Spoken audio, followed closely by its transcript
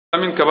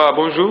Lamine Kaba,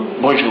 bonjour.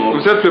 Bonjour.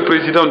 Vous êtes le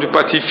président du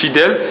parti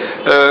FIDEL.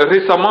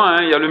 Récemment,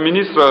 il y a le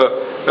ministre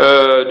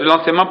de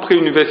l'enseignement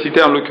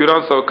préuniversitaire, en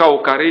l'occurrence Kaba,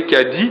 qui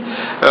a dit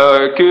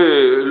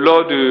que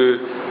lors de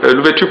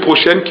l'ouverture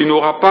prochaine, qu'il n'y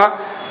aura pas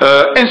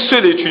un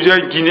seul étudiant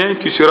guinéen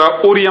qui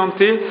sera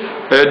orienté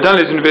dans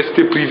les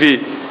universités privées.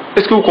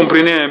 Est-ce que vous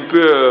comprenez un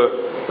peu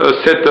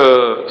cette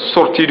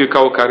sortie de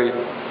Kaba?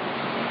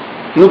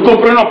 Nous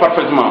comprenons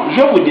parfaitement.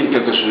 Je vais vous dire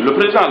quelque chose. Le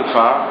président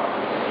Alpha,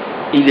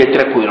 il est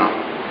très cohérent.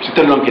 C'est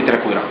un homme qui est très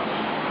cohérent.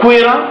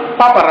 Cohérent,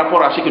 pas par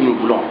rapport à ce que nous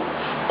voulons.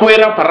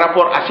 Cohérent par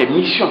rapport à ses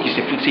missions qui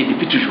s'est fixées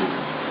depuis toujours.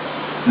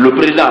 Le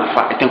président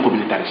Alpha est un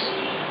communautariste.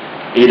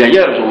 Et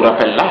d'ailleurs, je vous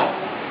rappelle là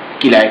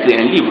qu'il a écrit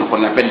un livre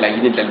qu'on appelle La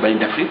Guinée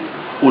d'Afrique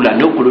ou la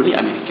néocolonie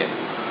américaine,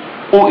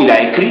 où il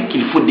a écrit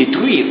qu'il faut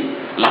détruire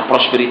la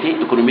prospérité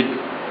économique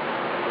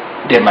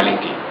des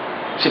Malinqués.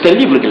 C'est un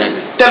livre qu'il a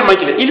écrit. Tellement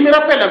qu'il me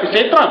rappelle un peu,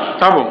 c'est étrange.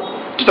 Ah bon?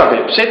 Tout à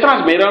fait. C'est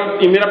étrange, mais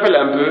il me rappelle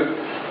un peu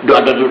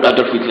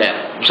d'Adolf Hitler.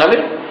 Vous savez,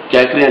 qui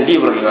a écrit un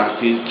livre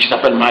qui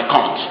s'appelle My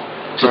Count,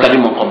 c'est-à-dire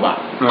mon combat.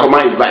 Comment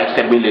il va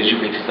exterminer les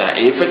Juifs, etc.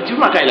 Et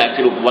effectivement, quand il a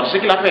accédé au pouvoir, c'est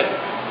ce qu'il a fait.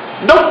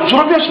 Donc, je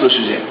reviens sur le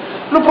sujet.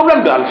 Le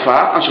problème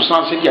d'Alpha, en ce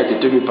sens, ce qui a été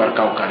tenu par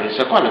Kaba,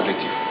 c'est quoi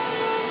l'objectif?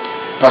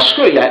 Parce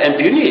qu'il y a un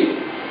pionnier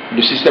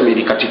du système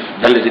éducatif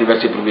dans les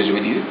universités privées, je veux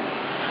dire,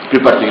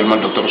 plus particulièrement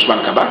le Dr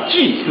Ousmane Kaba,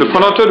 qui, le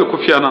fondateur de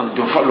Kofi Annan,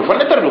 le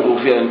fondateur de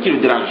Kofi Annan, qui le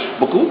dérange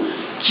beaucoup,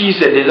 qui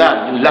s'est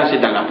déjà lancé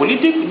dans la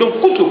politique.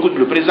 Donc, coûte que coûte,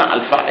 le président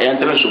Alpha est en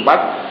train de se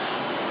battre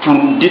pour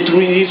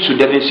détruire ce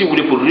dernier, si vous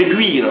voulez, pour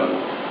réduire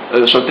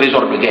son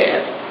trésor de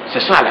guerre.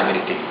 C'est ça la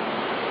vérité.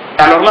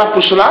 Alors là,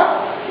 pour cela,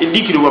 il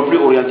dit qu'il ne va plus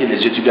orienter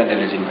les étudiants dans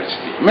les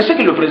universités. Mais ce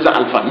que le président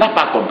Alpha n'a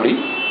pas compris,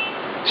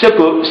 c'est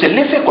que c'est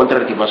l'effet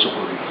contraire qui va se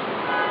produire.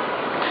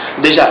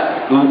 Déjà,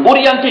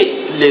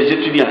 orienter les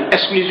étudiants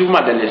exclusivement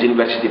dans les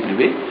universités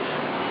privées,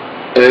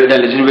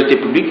 dans les universités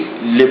publiques,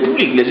 les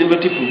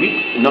universités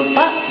publiques n'ont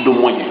pas de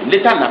moyens.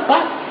 L'État n'a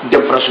pas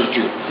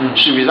d'infrastructure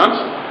suffisante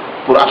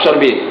pour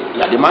absorber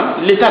la demande.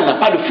 L'État n'a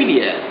pas de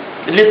filière.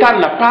 L'État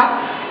n'a pas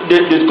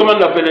comment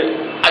on appelle,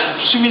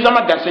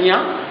 suffisamment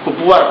d'enseignants pour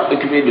pouvoir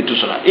occuper de tout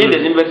cela. Et les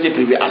universités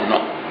privées en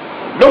ont.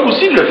 Donc,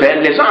 s'il le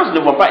fait, les gens ne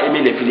vont pas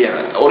aimer les filières.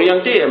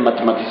 Orienter un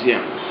mathématicien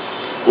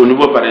au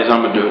niveau, par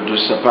exemple,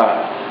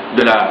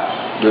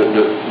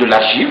 de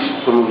l'archive,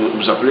 comme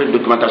vous appelez,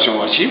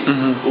 documentation archive,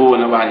 où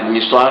on a une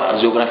histoire, une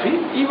géographie,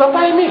 il ne va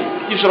pas aimer.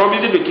 Ils seront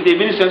obligés de quitter,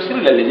 venir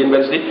s'inscrire dans les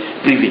universités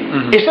privées.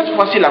 Et cette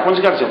fois-ci, la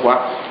conséquence, c'est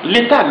quoi?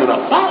 L'État n'aura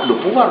pas le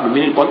pouvoir de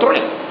venir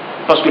contrôler.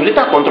 Parce que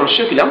l'État contrôle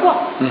ceux qui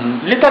l'envoient.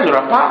 L'État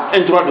n'aura pas un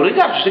droit de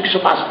regard sur ce qui se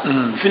passe.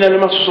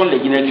 Finalement, ce sont les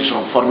Guinéens qui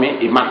seront formés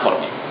et mal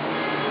formés.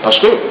 Parce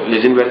que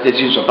les universités,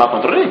 s'ils ne sont pas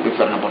contrôlés, ils peuvent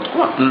faire n'importe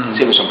quoi.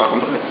 S'ils ne sont pas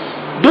contrôlés.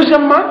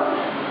 Deuxièmement,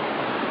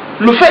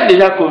 le fait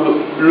déjà que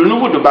le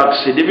niveau de bac,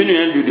 c'est devenu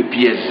un lieu de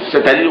piège,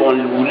 c'est-à-dire on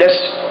vous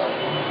laisse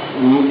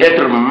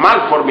être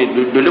mal formé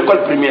de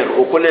l'école primaire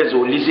au collège,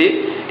 au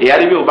lycée, et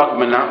arriver au bac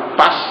maintenant,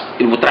 passe,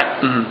 il vous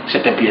traque.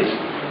 C'est un piège.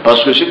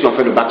 Parce que ceux qui ont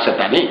fait le bac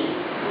cette année,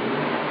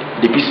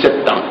 depuis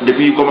 7 ans,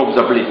 depuis, comment vous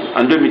appelez,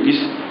 en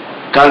 2010,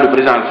 quand le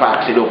président Alpha a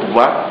accédé au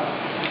pouvoir,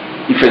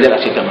 il faisait la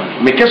 7e année.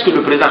 Mais qu'est-ce que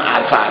le président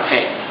Alpha a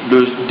fait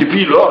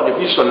depuis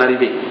son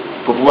arrivée,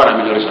 pour pouvoir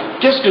améliorer ça?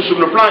 Qu'est-ce que sur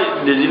le plan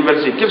des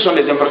universités, quelles sont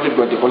les infrastructures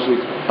qui ont été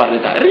construites par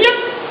l'État?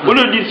 Rien. Au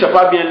lieu de dire c'est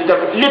pas bien,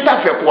 l'État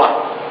fait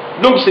quoi?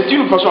 Donc c'est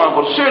une façon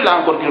encore, ceux-là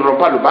encore qui n'auront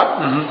pas le bac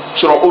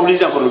seront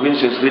obligés encore de venir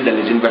s'inscrire dans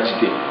les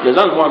universités. Les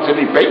gens vont s'inscrire,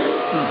 ils payent.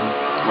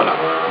 Voilà.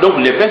 Donc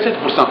les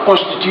 27%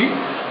 constituent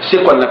ce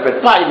qu'on n'appelle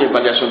pas une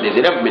évaluation des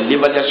élèves, mais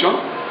l'évaluation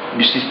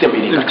du système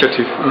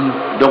éducatif.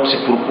 Donc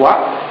c'est pourquoi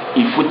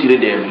il faut tirer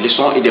des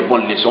leçons et des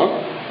bonnes leçons,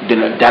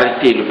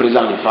 d'arrêter le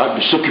président Alpha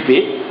de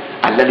s'occuper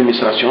à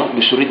l'administration,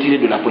 de se retirer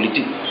de la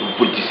politique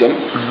politicienne,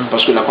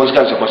 parce que la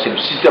conséquence c'est quoi? C'est le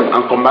système.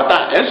 En combattant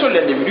un seul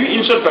individu,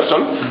 une seule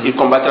personne, il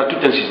combattra tout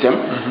un système,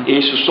 et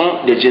ce sont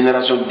des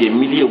générations, des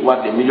milliers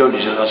voire des millions de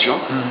générations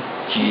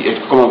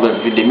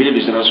des milliers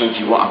de générations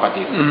qui vont en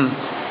pâtir.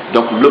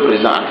 Donc le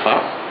président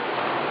Alpha,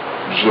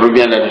 je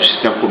reviens dans le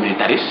système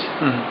communautariste,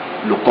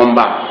 le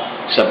combat,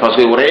 c'est parce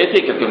qu'il aurait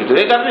été quelqu'un de...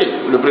 Regardez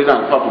le président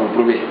Alpha pour vous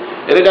prouver,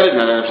 et regardez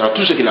dans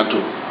tout ce qui l'entoure.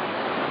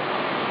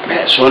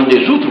 Mais ce sont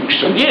des autres qui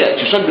sont liés,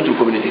 qui sont d'autres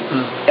communautés.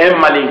 Un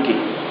Malinké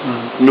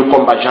ne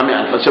combat jamais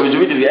Alpha. Ça veut dire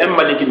qu'un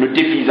Malinké ne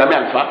défie jamais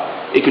Alpha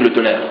et qui le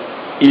tolère.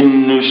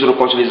 Il ne se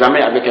réconcilie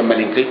jamais avec un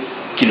Malinké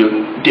qui le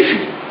défie.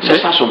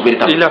 C'est ça son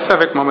véritable. Il l'a fait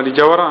avec Mohamed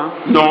Diawara.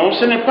 Non,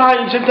 ce n'est pas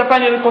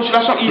une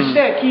réconciliation. Il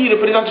sait qui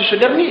représente ce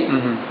dernier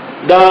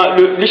dans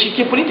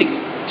l'échiquier politique.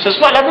 C'est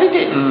ça la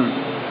vérité.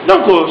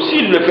 Donc,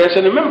 s'il le fait, ce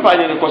n'est même pas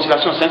une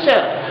réconciliation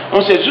sincère.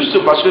 On sait juste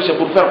parce que c'est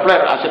pour faire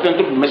plaire à certains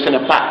trucs, mais ce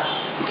n'est pas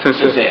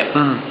sincère.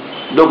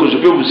 Donc, je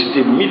peux vous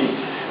citer 1000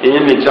 et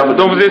un exemple.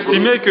 Donc, vous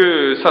estimez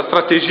que sa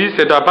stratégie,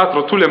 c'est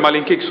d'abattre tous les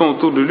Malinqués qui sont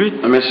autour de lui?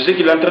 Mais c'est ce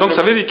qu'il est en train de faire. Donc,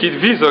 ça veut dire qu'il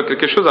vise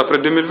quelque chose après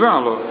 2020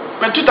 alors?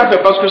 Mais tout à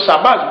fait, parce que sa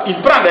base, il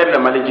prend d'ailleurs les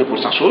Malinqués pour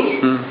sa chose.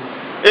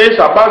 Et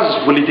sa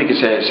base politique,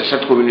 c'est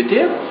cette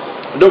communauté.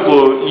 Donc,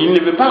 il ne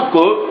veut pas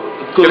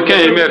que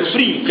quelqu'un émerge.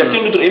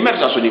 Quelqu'un d'autre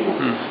émerge à ce niveau.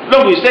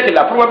 Donc il sait que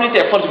la probabilité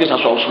est forte que ça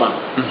soit Ousmane.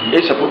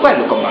 Et c'est pourquoi il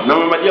le combat. Mais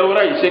Mamadi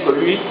Aoura, il sait que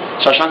lui,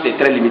 sa chance est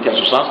très limitée à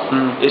ce sens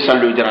et ça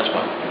ne le dérange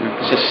pas.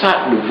 C'est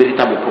ça le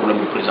véritable problème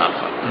du président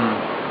Alpha.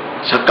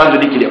 Quand on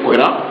dit qu'il est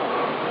cohérent,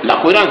 la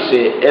cohérence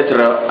c'est être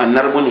en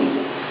harmonie.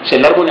 C'est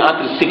l'harmonie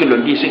entre ce que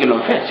l'on dit et ce que l'on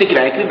fait. Ce qu'il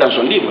a écrit dans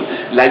son livre,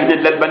 La Guinée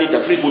de l'Albanie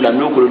d'Afrique ou la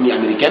néocolonie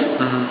américaine,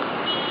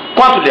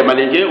 contre les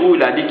Malingués, où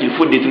il a dit qu'il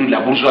faut détruire la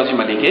bourgeoisie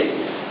malinguée.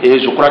 Et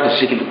je crois que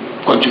c'est ce qu'il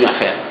continue à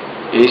faire.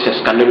 Et c'est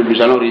scandaleux,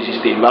 nous allons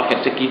résister. Il va faire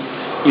ce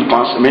qu'il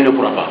pense, mais il ne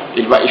pourra pas.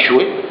 Il va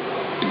échouer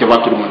devant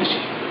tout le monde ici.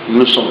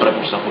 Nous sommes prêts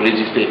pour ça, pour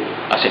résister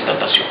à cette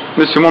tentation.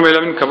 Monsieur Mohamed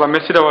Lamine Kaba,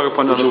 merci d'avoir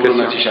répondu à nos questions.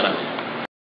 Merci, Charan.